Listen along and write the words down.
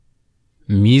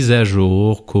Mise à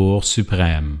jour Cour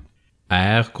suprême.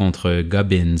 R contre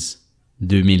Gobbins.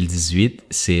 2018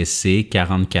 CSC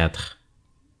 44.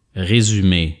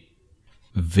 Résumé.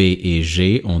 V et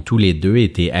G ont tous les deux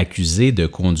été accusés de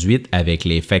conduite avec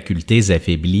les facultés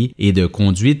affaiblies et de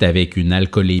conduite avec une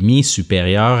alcoolémie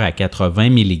supérieure à 80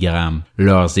 mg.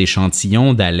 Leurs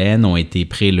échantillons d'haleine ont été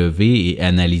prélevés et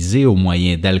analysés au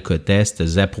moyen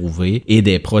d'alcotests approuvés et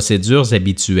des procédures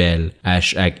habituelles. À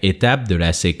chaque étape de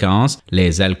la séquence,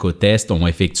 les alcotests ont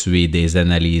effectué des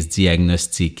analyses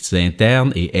diagnostiques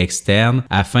internes et externes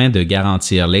afin de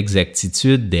garantir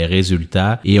l'exactitude des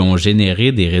résultats et ont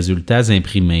généré des résultats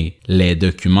imprimés. Les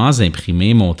documents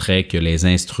imprimés montraient que les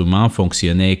instruments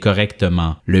fonctionnaient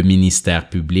correctement. Le ministère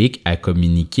public a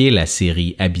communiqué la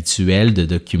série habituelle de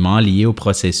documents liés au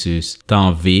processus.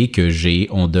 Tant V que G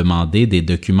ont demandé des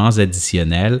documents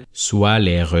additionnels, soit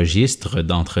les registres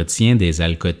d'entretien des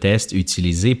alcotests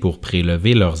utilisés pour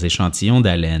prélever leurs échantillons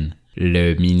d'haleine.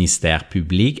 Le ministère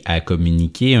public a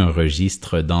communiqué un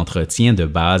registre d'entretien de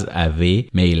base à V,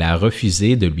 mais il a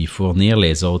refusé de lui fournir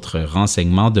les autres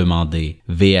renseignements demandés.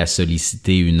 V a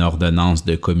sollicité une ordonnance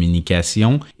de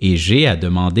communication et G a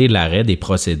demandé l'arrêt des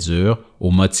procédures au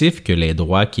motif que les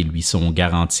droits qui lui sont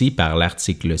garantis par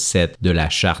l'article 7 de la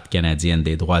Charte canadienne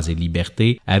des droits et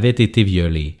libertés avaient été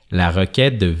violés. La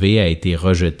requête de V a été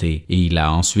rejetée et il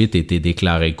a ensuite été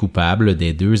déclaré coupable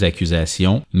des deux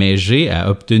accusations, mais G a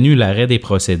obtenu l'arrêt des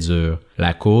procédures.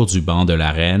 La Cour du banc de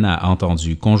la Reine a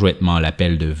entendu conjointement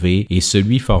l'appel de V et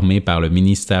celui formé par le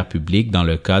ministère public dans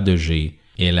le cas de G.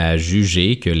 Elle a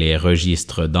jugé que les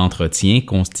registres d'entretien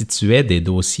constituaient des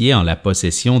dossiers en la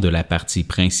possession de la partie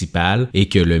principale et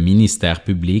que le ministère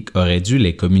public aurait dû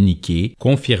les communiquer,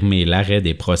 confirmer l'arrêt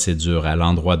des procédures à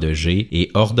l'endroit de G et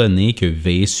ordonner que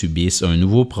V subisse un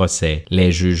nouveau procès.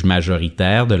 Les juges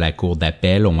majoritaires de la Cour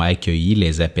d'appel ont accueilli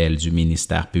les appels du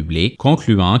ministère public,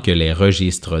 concluant que les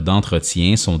registres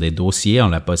d'entretien sont des dossiers en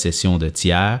la possession de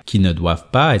tiers qui ne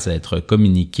doivent pas être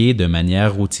communiqués de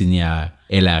manière routinière.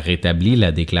 Elle a rétabli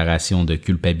la déclaration de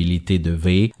culpabilité de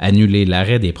V, annulé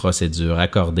l'arrêt des procédures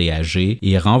accordées à G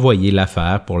et renvoyé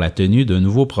l'affaire pour la tenue d'un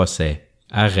nouveau procès.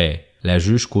 Arrêt. La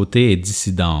juge Côté est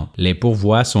dissidente. Les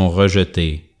pourvois sont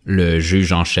rejetés. Le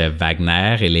juge en chef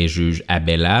Wagner et les juges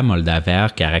Abella, Moldaver,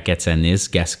 Karakatsanis,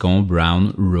 Gascon,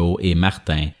 Brown, Rowe et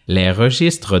Martin. Les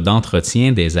registres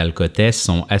d'entretien des alcotests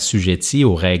sont assujettis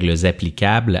aux règles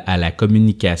applicables à la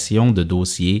communication de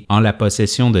dossiers en la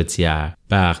possession de tiers.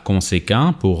 Par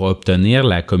conséquent, pour obtenir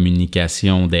la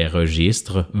communication des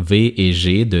registres, V et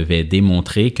G devaient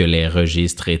démontrer que les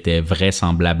registres étaient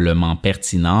vraisemblablement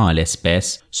pertinents en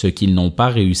l'espèce, ce qu'ils n'ont pas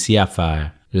réussi à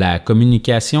faire. La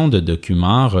communication de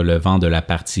documents relevant de la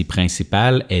partie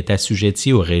principale est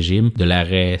assujettie au régime de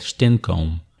l'arrêt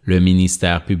Steincombe. Le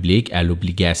ministère public a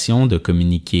l'obligation de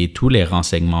communiquer tous les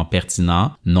renseignements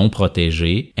pertinents, non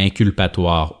protégés,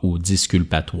 inculpatoires ou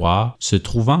disculpatoires, se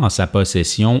trouvant en sa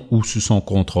possession ou sous son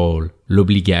contrôle.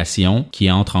 L'obligation, qui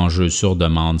entre en jeu sur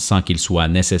demande sans qu'il soit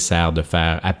nécessaire de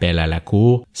faire appel à la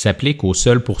Cour, s'applique au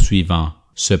seul poursuivant.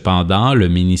 Cependant, le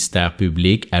ministère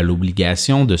public a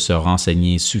l'obligation de se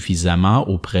renseigner suffisamment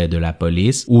auprès de la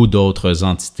police ou d'autres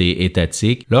entités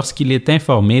étatiques lorsqu'il est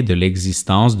informé de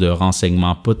l'existence de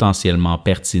renseignements potentiellement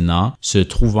pertinents se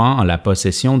trouvant en la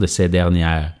possession de ces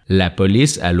dernières. La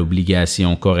police a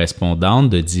l'obligation correspondante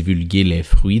de divulguer les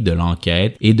fruits de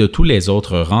l'enquête et de tous les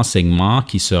autres renseignements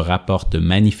qui se rapportent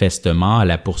manifestement à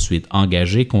la poursuite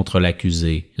engagée contre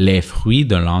l'accusé. Les fruits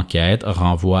de l'enquête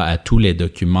renvoient à tous les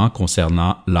documents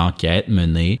concernant l'enquête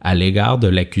menée à l'égard de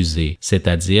l'accusé,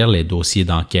 c'est-à-dire les dossiers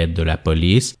d'enquête de la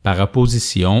police, par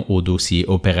opposition aux dossiers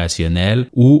opérationnels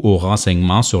ou aux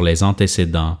renseignements sur les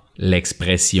antécédents.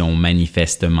 L'expression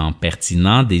manifestement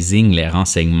pertinent désigne les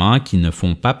renseignements qui ne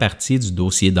font pas partie du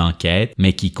dossier d'enquête,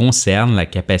 mais qui concernent la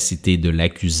capacité de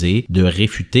l'accusé de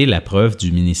réfuter la preuve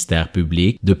du ministère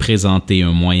public, de présenter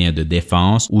un moyen de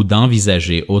défense ou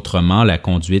d'envisager autrement la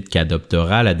conduite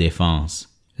qu'adoptera la défense.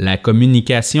 La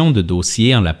communication de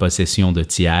dossiers en la possession de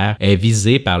tiers est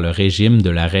visée par le régime de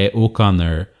l'arrêt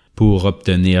O'Connor. Pour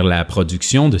obtenir la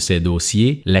production de ces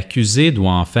dossiers, l'accusé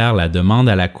doit en faire la demande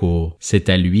à la Cour. C'est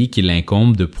à lui qu'il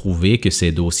incombe de prouver que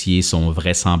ces dossiers sont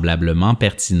vraisemblablement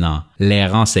pertinents. Les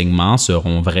renseignements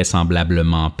seront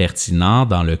vraisemblablement pertinents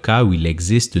dans le cas où il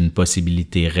existe une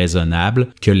possibilité raisonnable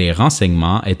que les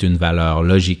renseignements aient une valeur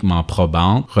logiquement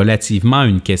probante relativement à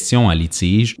une question à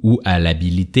litige ou à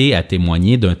l'habilité à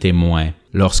témoigner d'un témoin.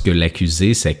 Lorsque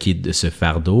l'accusé s'acquitte de ce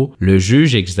fardeau, le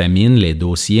juge examine les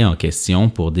dossiers en question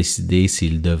pour décider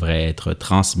s'ils devraient être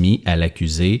transmis à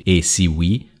l'accusé et si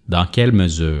oui, Dans quelle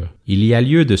mesure? Il y a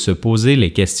lieu de se poser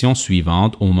les questions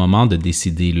suivantes au moment de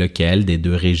décider lequel des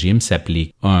deux régimes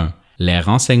s'applique. 1. Les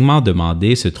renseignements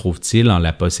demandés se trouvent-ils en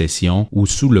la possession ou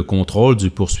sous le contrôle du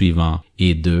poursuivant?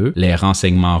 Et 2. Les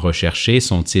renseignements recherchés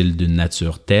sont-ils d'une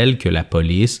nature telle que la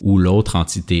police ou l'autre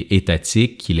entité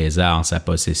étatique qui les a en sa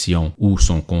possession ou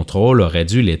son contrôle aurait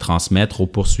dû les transmettre au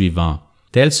poursuivant?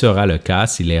 Tel sera le cas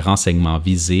si les renseignements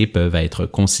visés peuvent être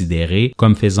considérés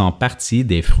comme faisant partie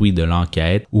des fruits de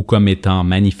l'enquête ou comme étant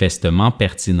manifestement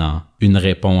pertinents. Une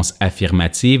réponse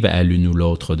affirmative à l'une ou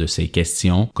l'autre de ces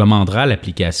questions commandera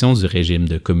l'application du régime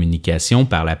de communication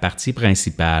par la partie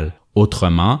principale.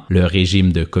 Autrement, le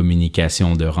régime de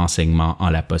communication de renseignements en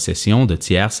la possession de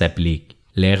tiers s'applique.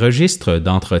 Les registres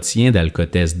d'entretien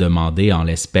d'alcootest demandés en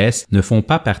l'espèce ne font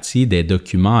pas partie des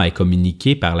documents à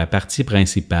communiquer par la partie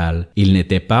principale. Ils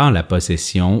n'étaient pas en la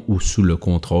possession ou sous le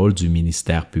contrôle du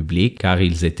ministère public car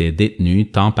ils étaient détenus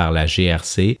tant par la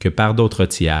GRC que par d'autres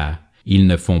tiers. Ils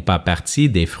ne font pas partie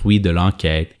des fruits de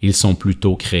l'enquête, ils sont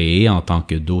plutôt créés en tant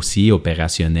que dossiers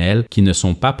opérationnels qui ne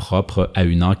sont pas propres à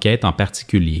une enquête en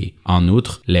particulier. En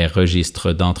outre, les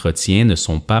registres d'entretien ne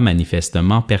sont pas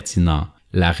manifestement pertinents.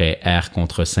 L'arrêt R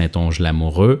contre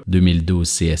Saintonge-Lamoureux, 2012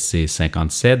 CSC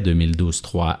 57, 2012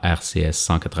 3 RCS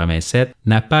 187,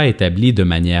 n'a pas établi de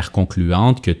manière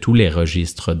concluante que tous les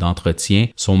registres d'entretien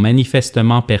sont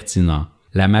manifestement pertinents.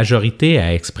 La majorité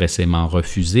a expressément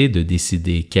refusé de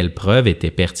décider quelles preuves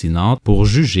étaient pertinentes pour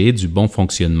juger du bon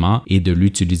fonctionnement et de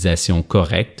l'utilisation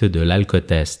correcte de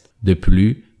l'alcotest. De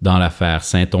plus, dans l'affaire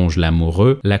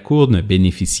Saintonge-Lamoureux, la Cour ne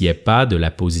bénéficiait pas de la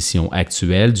position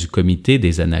actuelle du Comité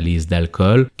des analyses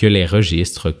d'alcool que les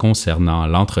registres concernant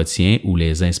l'entretien ou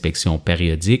les inspections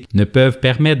périodiques ne peuvent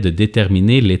permettre de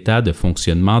déterminer l'état de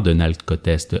fonctionnement d'un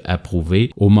alcotest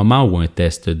approuvé au moment où un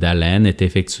test d'haleine est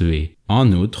effectué.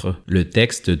 En outre, le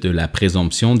texte de la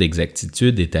présomption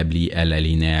d'exactitude établi à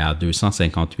l'alinéa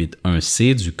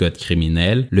 258.1c du Code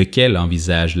criminel, lequel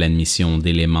envisage l'admission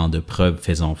d'éléments de preuve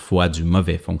faisant foi du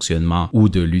mauvais fonctionnement ou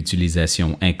de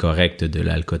l'utilisation incorrecte de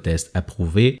l'alcotest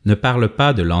approuvé, ne parle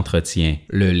pas de l'entretien.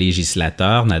 Le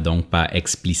législateur n'a donc pas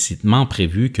explicitement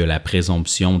prévu que la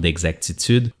présomption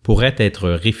d'exactitude pourrait être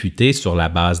réfutée sur la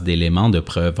base d'éléments de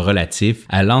preuve relatifs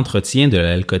à l'entretien de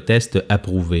l'alcotest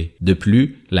approuvé. De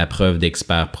plus, la preuve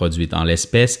d'expert produite en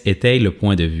l'espèce étaye le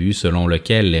point de vue selon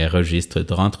lequel les registres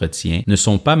d'entretien ne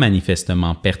sont pas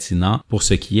manifestement pertinents pour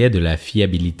ce qui est de la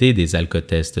fiabilité des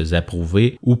alcotests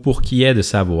approuvés ou pour qui est de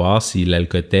savoir si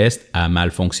l'alcotest a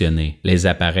mal fonctionné. Les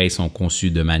appareils sont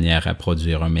conçus de manière à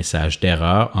produire un message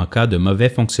d'erreur en cas de mauvais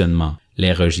fonctionnement.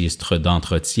 Les registres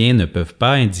d'entretien ne peuvent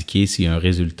pas indiquer si un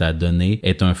résultat donné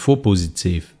est un faux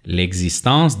positif.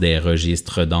 L'existence des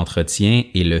registres d'entretien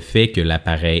et le fait que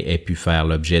l'appareil ait pu faire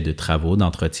l'objet de travaux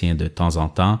d'entretien de temps en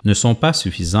temps ne sont pas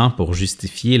suffisants pour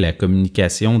justifier la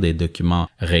communication des documents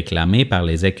réclamés par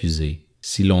les accusés.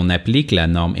 Si l'on applique la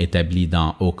norme établie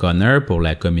dans O'Connor pour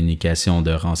la communication de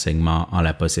renseignements en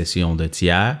la possession de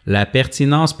tiers, la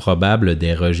pertinence probable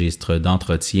des registres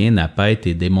d'entretien n'a pas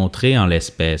été démontrée en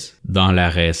l'espèce. Dans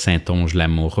l'arrêt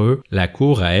Saintonge-Lamoureux, la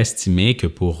Cour a estimé que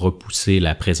pour repousser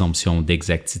la présomption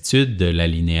d'exactitude de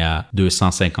l'alinéa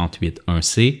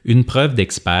 258.1c, une preuve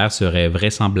d'expert serait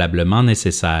vraisemblablement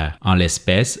nécessaire. En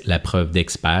l'espèce, la preuve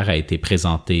d'expert a été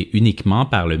présentée uniquement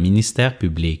par le ministère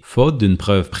public. Faute d'une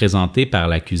preuve présentée par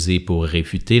l'accusé pour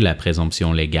réfuter la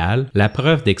présomption légale, la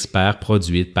preuve d'expert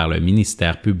produite par le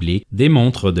ministère public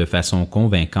démontre de façon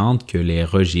convaincante que les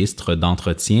registres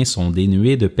d'entretien sont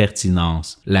dénués de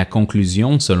pertinence. La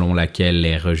conclusion selon laquelle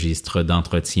les registres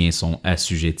d'entretien sont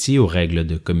assujettis aux règles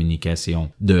de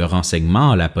communication de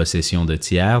renseignements à la possession de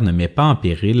tiers ne met pas en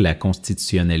péril la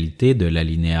constitutionnalité de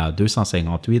l'alinéa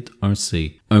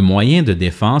 258.1c. Un moyen de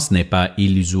défense n'est pas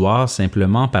illusoire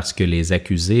simplement parce que les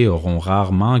accusés auront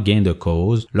rarement gain de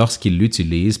cause lorsqu'ils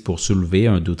l'utilisent pour soulever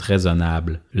un doute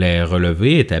raisonnable. Les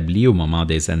relevés établis au moment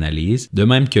des analyses, de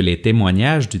même que les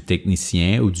témoignages du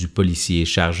technicien ou du policier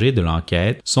chargé de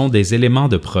l'enquête, sont des éléments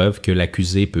de preuve que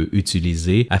l'accusé peut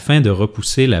utiliser afin de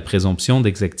repousser la présomption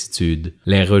d'exactitude.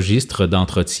 Les registres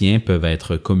d'entretien peuvent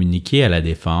être communiqués à la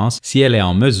défense si elle est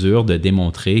en mesure de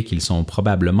démontrer qu'ils sont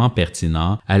probablement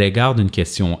pertinents à l'égard d'une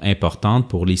question importante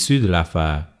pour l'issue de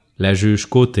l'affaire. La juge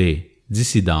Côté,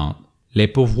 dissidente. Les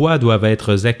pourvois doivent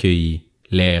être accueillis.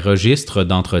 Les registres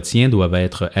d'entretien doivent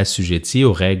être assujettis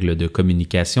aux règles de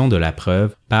communication de la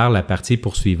preuve par la partie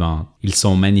poursuivante. Ils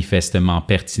sont manifestement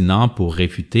pertinents pour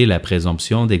réfuter la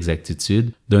présomption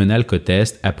d'exactitude d'un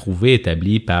alcotest approuvé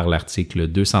établi par l'article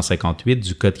 258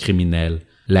 du Code criminel.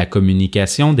 La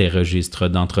communication des registres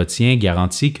d'entretien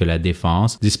garantit que la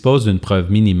défense dispose d'une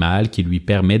preuve minimale qui lui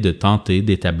permet de tenter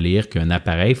d'établir qu'un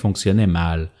appareil fonctionnait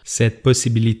mal. Cette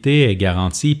possibilité est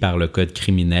garantie par le Code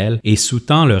criminel et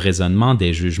sous-tend le raisonnement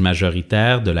des juges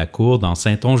majoritaires de la Cour dans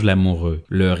Saintonge-Lamoureux.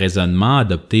 Le raisonnement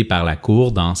adopté par la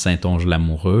Cour dans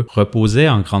Saintonge-Lamoureux reposait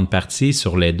en grande partie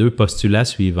sur les deux postulats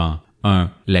suivants. 1.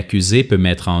 L'accusé peut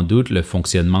mettre en doute le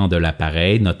fonctionnement de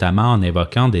l'appareil, notamment en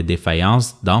évoquant des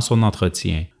défaillances dans son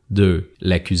entretien. 2.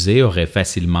 L'accusé aurait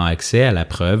facilement accès à la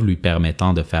preuve lui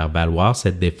permettant de faire valoir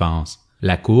cette défense.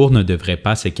 La Cour ne devrait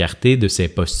pas s'écarter de ces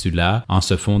postulats en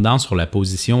se fondant sur la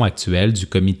position actuelle du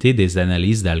Comité des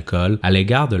analyses d'alcool à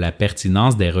l'égard de la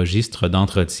pertinence des registres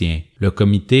d'entretien. Le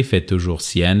comité fait toujours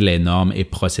siennes les normes et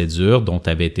procédures dont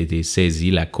avait été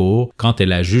saisie la Cour quand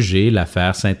elle a jugé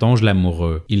l'affaire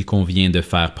Saintonge-Lamoureux. Il convient de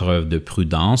faire preuve de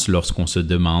prudence lorsqu'on se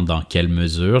demande dans quelle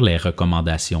mesure les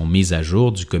recommandations mises à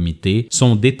jour du comité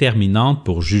sont déterminantes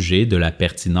pour juger de la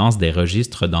pertinence des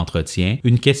registres d'entretien,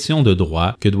 une question de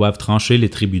droit que doivent trancher les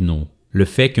tribunaux. Le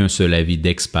fait qu'un seul avis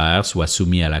d'expert soit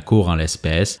soumis à la Cour en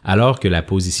l'espèce, alors que la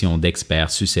position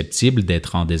d'expert susceptible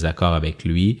d'être en désaccord avec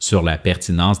lui sur la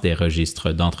pertinence des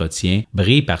registres d'entretien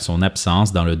brille par son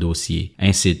absence dans le dossier,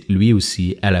 incite lui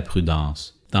aussi à la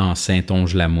prudence. Dans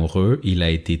Saintonge-Lamoureux, il a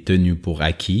été tenu pour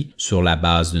acquis, sur la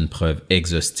base d'une preuve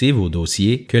exhaustive au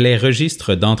dossier, que les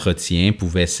registres d'entretien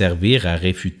pouvaient servir à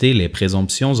réfuter les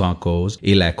présomptions en cause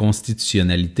et la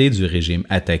constitutionnalité du régime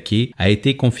attaqué a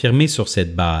été confirmée sur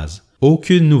cette base.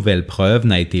 Aucune nouvelle preuve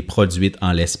n'a été produite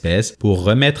en l'espèce pour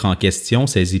remettre en question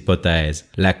ces hypothèses.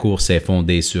 La Cour s'est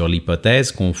fondée sur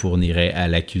l'hypothèse qu'on fournirait à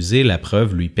l'accusé la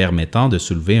preuve lui permettant de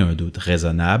soulever un doute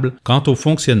raisonnable quant au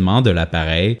fonctionnement de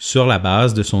l'appareil sur la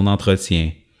base de son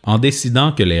entretien. En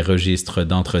décidant que les registres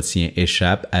d'entretien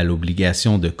échappent à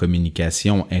l'obligation de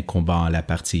communication incombant à la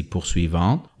partie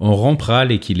poursuivante, on rompra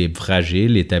l'équilibre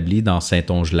fragile établi dans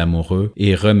Saintonge-Lamoureux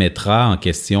et remettra en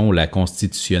question la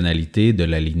constitutionnalité de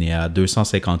l'alinéa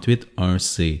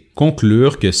 258.1c.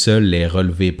 Conclure que seuls les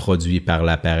relevés produits par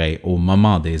l'appareil au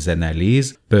moment des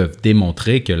analyses peuvent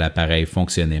démontrer que l'appareil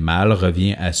fonctionnait mal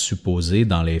revient à supposer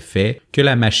dans les faits que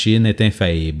la machine est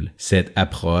infaillible. Cette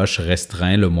approche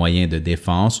restreint le moyen de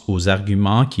défense aux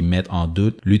arguments qui mettent en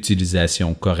doute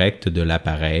l'utilisation correcte de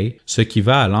l'appareil, ce qui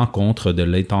va à l'encontre de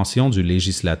l'intention du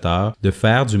législateur de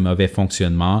faire du mauvais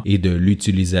fonctionnement et de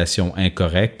l'utilisation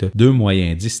incorrecte deux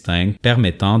moyens distincts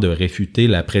permettant de réfuter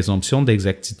la présomption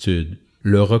d'exactitude.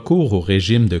 Le recours au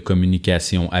régime de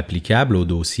communication applicable au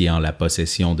dossier en la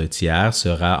possession de tiers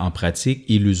sera en pratique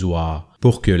illusoire.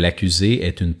 Pour que l'accusé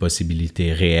ait une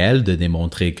possibilité réelle de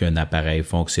démontrer qu'un appareil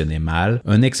fonctionnait mal,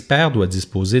 un expert doit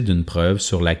disposer d'une preuve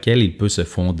sur laquelle il peut se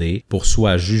fonder pour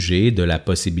soit juger de la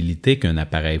possibilité qu'un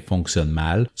appareil fonctionne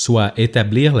mal, soit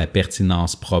établir la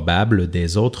pertinence probable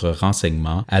des autres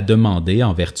renseignements à demander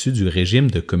en vertu du régime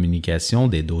de communication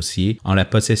des dossiers en la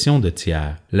possession de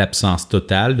tiers. L'absence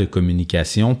totale de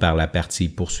communication par la partie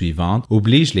poursuivante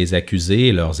oblige les accusés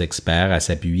et leurs experts à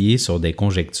s'appuyer sur des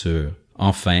conjectures.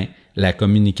 Enfin, la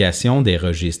communication des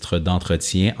registres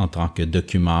d'entretien en tant que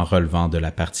document relevant de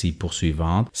la partie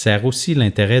poursuivante sert aussi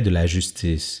l'intérêt de la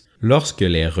justice. Lorsque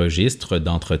les registres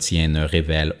d'entretien ne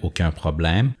révèlent aucun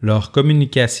problème, leur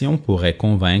communication pourrait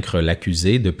convaincre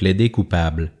l'accusé de plaider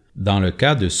coupable. Dans le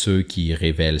cas de ceux qui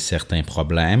révèlent certains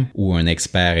problèmes, où un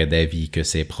expert est d'avis que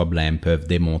ces problèmes peuvent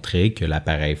démontrer que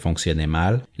l'appareil fonctionnait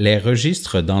mal, les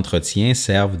registres d'entretien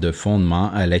servent de fondement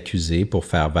à l'accusé pour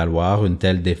faire valoir une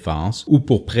telle défense ou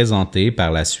pour présenter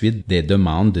par la suite des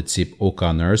demandes de type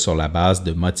O'Connor sur la base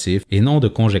de motifs et non de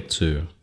conjectures.